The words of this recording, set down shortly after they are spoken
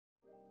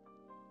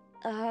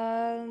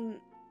Um,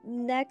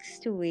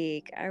 Next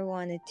week I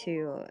wanted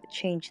to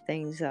change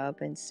things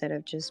up instead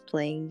of just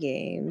playing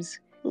games.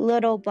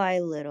 Little by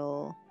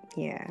little.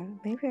 Yeah,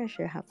 maybe I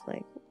should have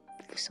like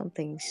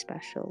something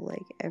special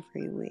like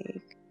every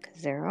week.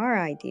 Because there are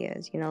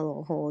ideas, you know,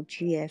 the whole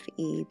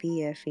GFE,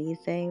 BFE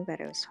thing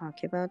that I was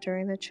talking about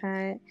during the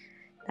chat.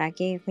 That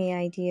gave me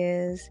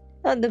ideas.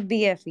 Oh, the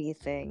BFE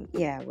thing,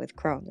 yeah, with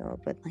Chrono,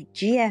 but like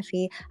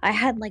GFE, I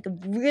had like a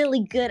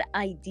really good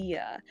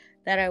idea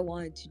that I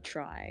wanted to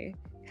try.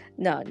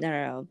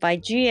 No. By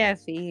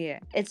GFE,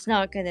 it's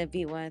not gonna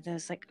be one of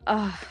those like,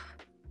 oh,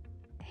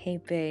 hey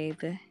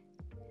babe,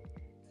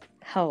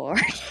 how are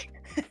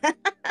you?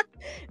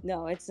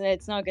 No, it's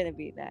not gonna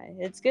be that.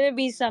 It's gonna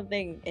be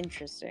something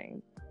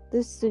interesting.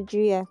 This is the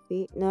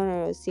GFE.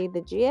 No. See,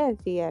 the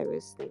GFE I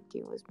was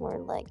thinking was more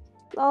like,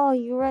 oh,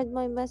 you read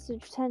my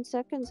message 10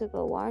 seconds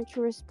ago. Why aren't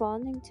you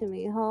responding to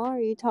me, huh? Are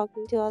you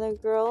talking to other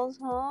girls,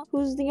 huh?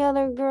 Who's the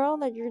other girl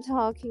that you're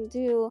talking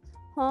to?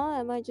 Huh?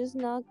 Am I just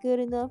not good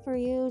enough for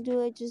you?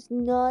 Do I just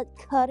not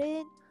cut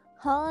it?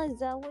 Huh? Is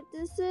that what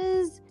this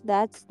is?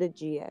 That's the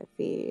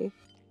GFE.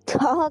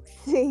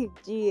 Toxic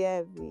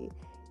GFE.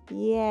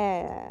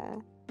 Yeah.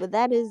 But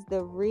that is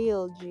the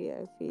real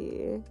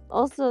GFE.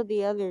 Also,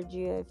 the other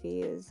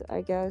GFE is,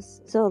 I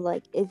guess, so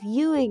like if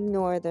you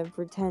ignore them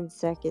for 10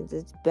 seconds,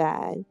 it's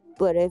bad.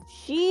 But if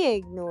she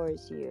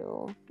ignores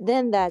you,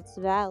 then that's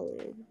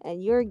valid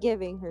and you're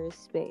giving her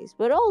space.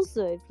 But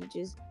also, if you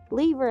just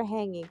leave her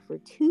hanging for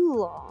too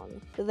long,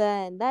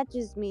 then that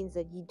just means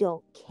that you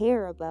don't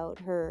care about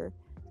her.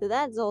 So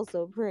that's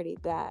also pretty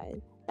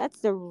bad.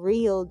 That's the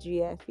real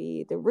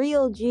GFE. The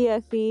real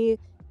GFE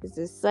is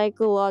a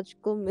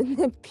psychological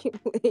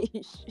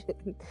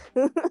manipulation.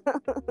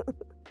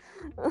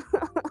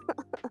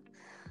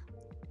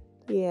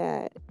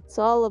 Yeah, it's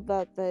all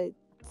about the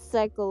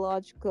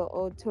psychological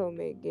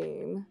otome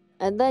game.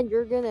 And then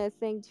you're gonna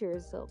think to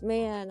yourself,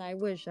 man, I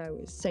wish I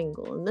was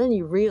single. And then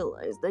you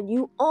realize that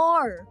you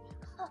are.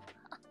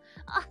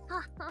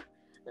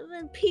 And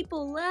then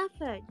people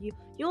laugh at you.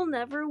 You'll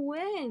never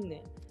win.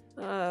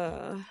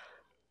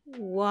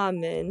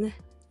 Woman.